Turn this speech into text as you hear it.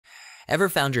Ever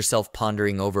found yourself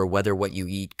pondering over whether what you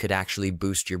eat could actually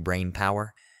boost your brain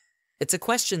power? It's a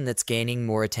question that's gaining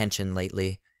more attention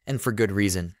lately, and for good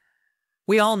reason.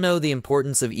 We all know the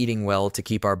importance of eating well to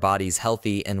keep our bodies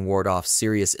healthy and ward off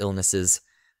serious illnesses.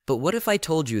 But what if I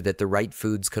told you that the right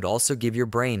foods could also give your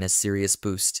brain a serious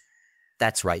boost?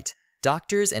 That's right.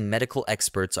 Doctors and medical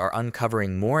experts are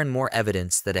uncovering more and more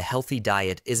evidence that a healthy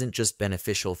diet isn't just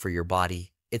beneficial for your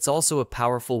body, it's also a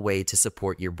powerful way to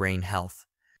support your brain health.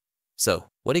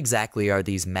 So, what exactly are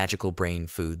these magical brain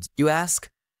foods, you ask?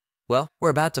 Well,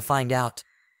 we're about to find out.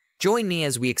 Join me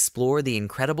as we explore the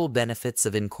incredible benefits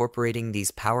of incorporating these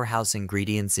powerhouse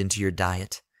ingredients into your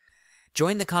diet.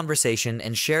 Join the conversation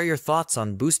and share your thoughts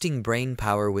on boosting brain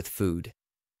power with food.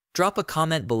 Drop a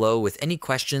comment below with any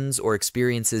questions or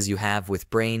experiences you have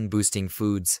with brain-boosting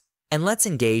foods, and let's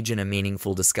engage in a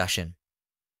meaningful discussion.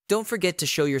 Don't forget to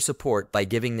show your support by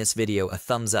giving this video a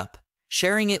thumbs up,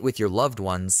 sharing it with your loved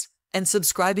ones, and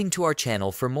subscribing to our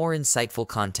channel for more insightful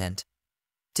content.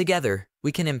 Together,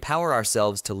 we can empower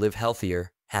ourselves to live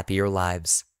healthier, happier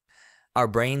lives. Our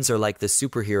brains are like the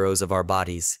superheroes of our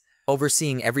bodies,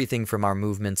 overseeing everything from our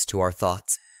movements to our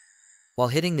thoughts. While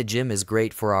hitting the gym is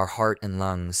great for our heart and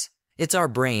lungs, it's our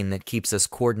brain that keeps us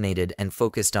coordinated and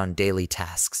focused on daily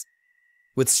tasks.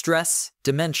 With stress,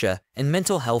 dementia, and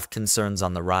mental health concerns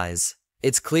on the rise,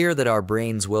 it's clear that our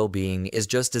brain's well-being is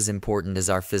just as important as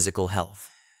our physical health.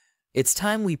 It's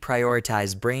time we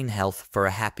prioritize brain health for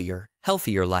a happier,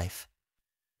 healthier life.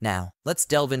 Now, let's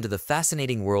delve into the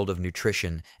fascinating world of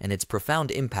nutrition and its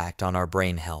profound impact on our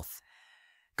brain health.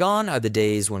 Gone are the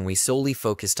days when we solely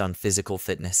focused on physical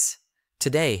fitness.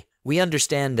 Today, we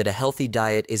understand that a healthy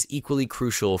diet is equally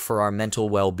crucial for our mental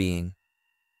well-being.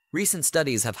 Recent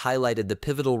studies have highlighted the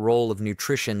pivotal role of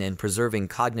nutrition in preserving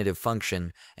cognitive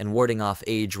function and warding off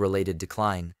age-related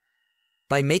decline.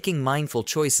 By making mindful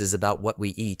choices about what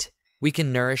we eat, we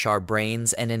can nourish our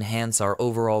brains and enhance our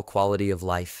overall quality of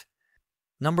life.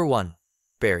 Number 1.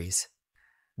 Berries.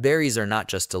 Berries are not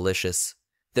just delicious.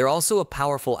 They're also a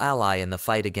powerful ally in the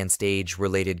fight against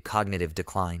age-related cognitive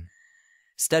decline.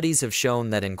 Studies have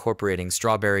shown that incorporating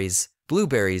strawberries,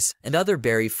 blueberries, and other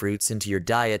berry fruits into your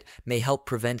diet may help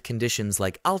prevent conditions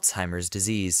like Alzheimer's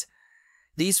disease.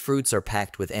 These fruits are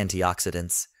packed with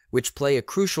antioxidants, which play a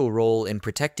crucial role in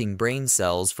protecting brain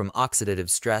cells from oxidative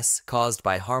stress caused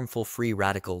by harmful free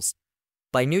radicals.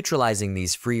 By neutralizing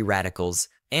these free radicals,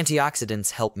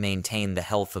 antioxidants help maintain the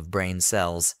health of brain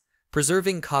cells,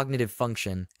 preserving cognitive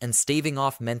function and staving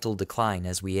off mental decline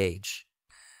as we age.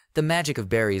 The magic of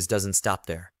berries doesn't stop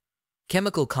there.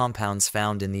 Chemical compounds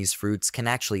found in these fruits can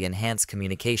actually enhance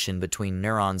communication between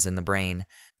neurons in the brain,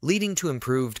 leading to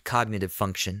improved cognitive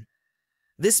function.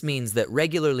 This means that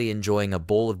regularly enjoying a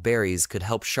bowl of berries could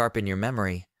help sharpen your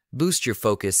memory, boost your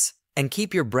focus, and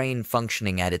keep your brain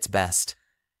functioning at its best.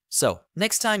 So,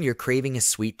 next time you're craving a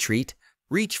sweet treat,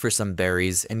 reach for some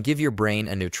berries and give your brain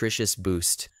a nutritious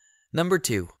boost. Number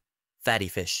 2. Fatty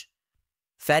fish.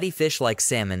 Fatty fish like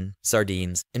salmon,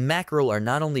 sardines, and mackerel are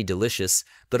not only delicious,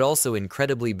 but also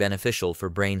incredibly beneficial for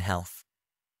brain health.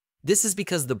 This is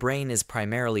because the brain is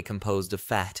primarily composed of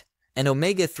fat, and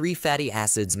omega-3 fatty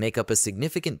acids make up a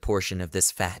significant portion of this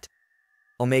fat.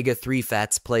 Omega-3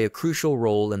 fats play a crucial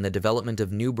role in the development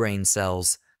of new brain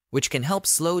cells, which can help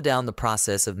slow down the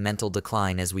process of mental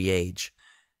decline as we age.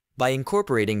 By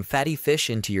incorporating fatty fish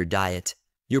into your diet,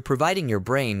 you're providing your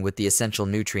brain with the essential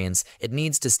nutrients it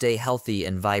needs to stay healthy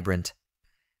and vibrant.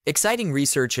 Exciting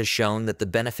research has shown that the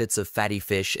benefits of fatty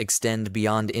fish extend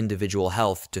beyond individual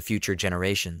health to future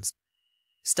generations.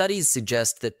 Studies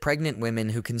suggest that pregnant women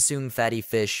who consume fatty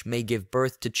fish may give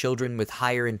birth to children with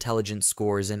higher intelligence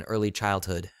scores in early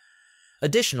childhood.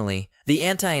 Additionally, the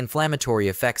anti-inflammatory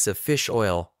effects of fish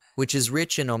oil, which is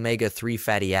rich in omega-3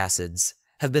 fatty acids,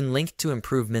 have been linked to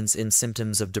improvements in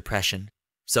symptoms of depression.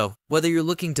 So, whether you're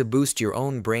looking to boost your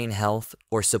own brain health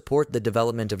or support the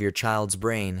development of your child's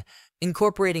brain,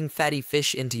 incorporating fatty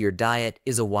fish into your diet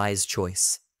is a wise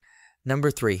choice. Number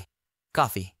 3.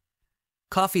 Coffee.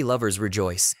 Coffee lovers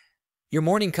rejoice. Your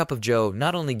morning cup of joe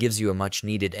not only gives you a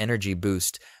much-needed energy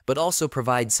boost, but also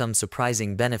provides some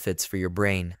surprising benefits for your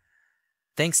brain.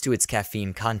 Thanks to its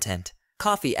caffeine content,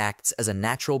 coffee acts as a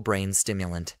natural brain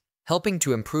stimulant, helping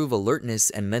to improve alertness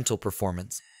and mental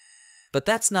performance. But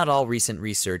that's not all. Recent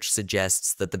research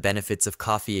suggests that the benefits of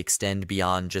coffee extend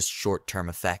beyond just short-term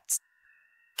effects.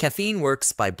 Caffeine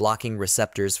works by blocking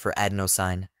receptors for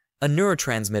adenosine, a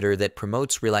neurotransmitter that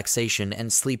promotes relaxation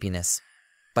and sleepiness.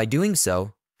 By doing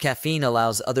so, caffeine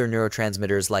allows other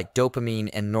neurotransmitters like dopamine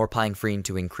and norepinephrine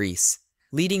to increase,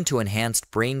 leading to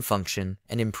enhanced brain function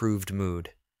and improved mood.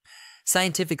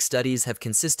 Scientific studies have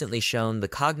consistently shown the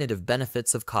cognitive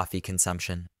benefits of coffee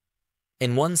consumption.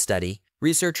 In one study,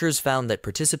 researchers found that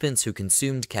participants who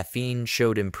consumed caffeine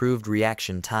showed improved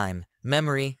reaction time,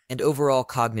 memory, and overall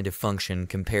cognitive function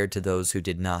compared to those who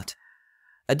did not.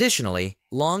 Additionally,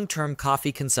 long-term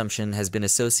coffee consumption has been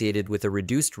associated with a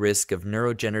reduced risk of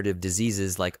neurodegenerative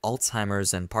diseases like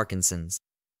Alzheimer's and Parkinson's.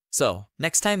 So,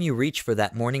 next time you reach for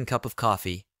that morning cup of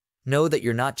coffee, know that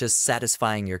you're not just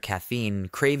satisfying your caffeine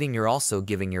craving, you're also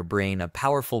giving your brain a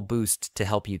powerful boost to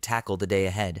help you tackle the day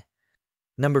ahead.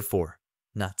 Number 4.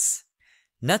 Nuts.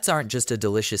 Nuts aren't just a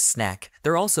delicious snack,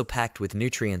 they're also packed with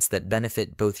nutrients that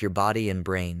benefit both your body and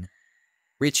brain.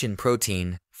 Rich in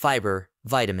protein, fiber,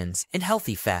 vitamins, and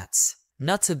healthy fats,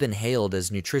 nuts have been hailed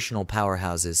as nutritional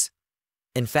powerhouses.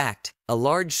 In fact, a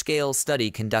large-scale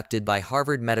study conducted by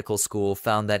Harvard Medical School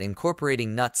found that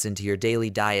incorporating nuts into your daily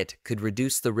diet could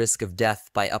reduce the risk of death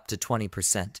by up to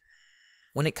 20%.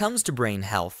 When it comes to brain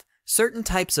health, certain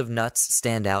types of nuts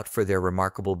stand out for their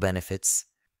remarkable benefits.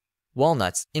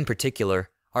 Walnuts, in particular,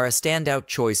 are a standout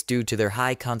choice due to their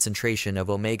high concentration of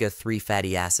omega-3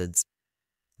 fatty acids.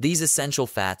 These essential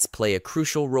fats play a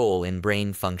crucial role in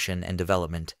brain function and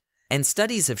development, and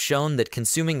studies have shown that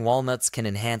consuming walnuts can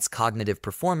enhance cognitive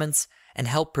performance and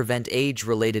help prevent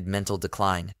age-related mental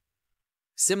decline.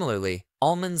 Similarly,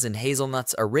 almonds and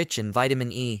hazelnuts are rich in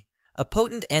vitamin E, a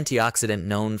potent antioxidant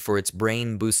known for its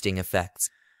brain-boosting effects.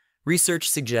 Research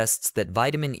suggests that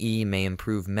vitamin E may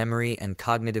improve memory and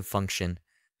cognitive function,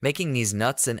 making these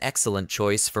nuts an excellent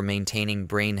choice for maintaining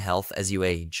brain health as you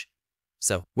age.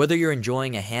 So, whether you're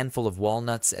enjoying a handful of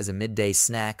walnuts as a midday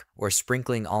snack or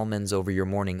sprinkling almonds over your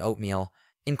morning oatmeal,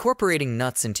 incorporating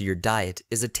nuts into your diet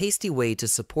is a tasty way to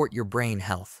support your brain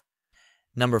health.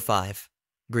 Number 5.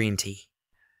 Green tea.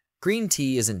 Green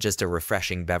tea isn't just a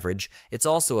refreshing beverage, it's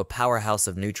also a powerhouse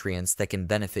of nutrients that can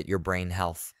benefit your brain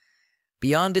health.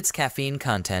 Beyond its caffeine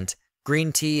content,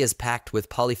 green tea is packed with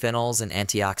polyphenols and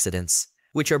antioxidants,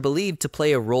 which are believed to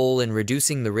play a role in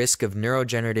reducing the risk of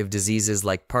neurodegenerative diseases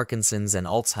like Parkinson's and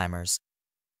Alzheimer's.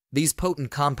 These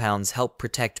potent compounds help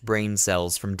protect brain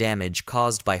cells from damage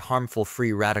caused by harmful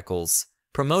free radicals,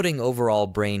 promoting overall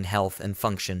brain health and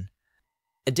function.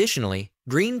 Additionally,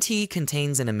 green tea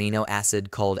contains an amino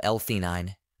acid called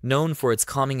L-theanine, known for its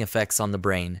calming effects on the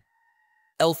brain.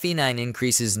 L-theanine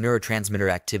increases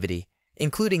neurotransmitter activity,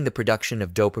 including the production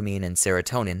of dopamine and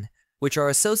serotonin, which are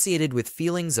associated with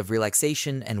feelings of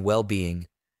relaxation and well-being.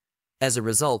 As a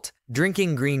result,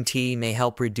 drinking green tea may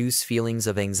help reduce feelings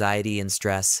of anxiety and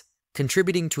stress,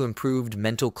 contributing to improved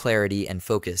mental clarity and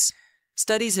focus.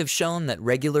 Studies have shown that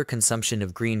regular consumption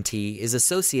of green tea is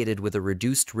associated with a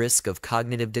reduced risk of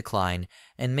cognitive decline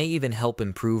and may even help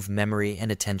improve memory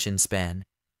and attention span.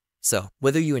 So,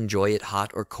 whether you enjoy it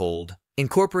hot or cold,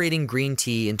 incorporating green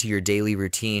tea into your daily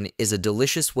routine is a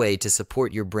delicious way to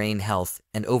support your brain health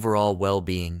and overall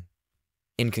well-being.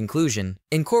 In conclusion,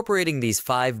 incorporating these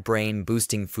 5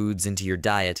 brain-boosting foods into your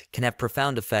diet can have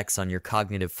profound effects on your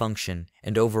cognitive function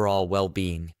and overall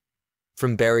well-being.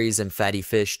 From berries and fatty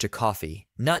fish to coffee,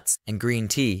 nuts, and green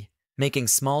tea, making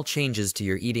small changes to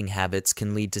your eating habits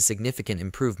can lead to significant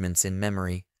improvements in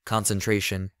memory,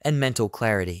 concentration, and mental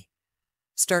clarity.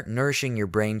 Start nourishing your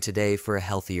brain today for a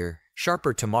healthier,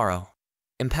 sharper tomorrow.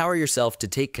 Empower yourself to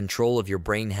take control of your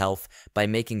brain health by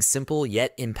making simple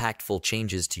yet impactful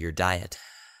changes to your diet.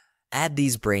 Add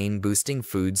these brain-boosting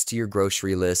foods to your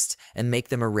grocery list and make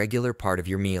them a regular part of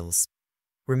your meals.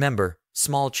 Remember,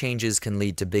 small changes can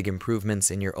lead to big improvements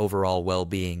in your overall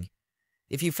well-being.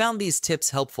 If you found these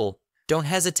tips helpful, don't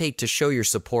hesitate to show your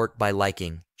support by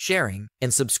liking, sharing,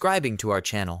 and subscribing to our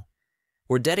channel.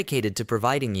 We're dedicated to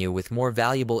providing you with more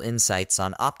valuable insights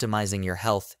on optimizing your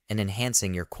health and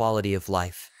enhancing your quality of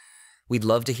life. We'd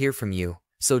love to hear from you,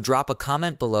 so drop a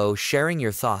comment below sharing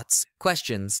your thoughts,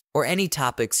 questions, or any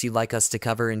topics you'd like us to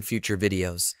cover in future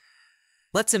videos.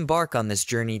 Let's embark on this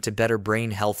journey to better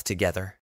brain health together.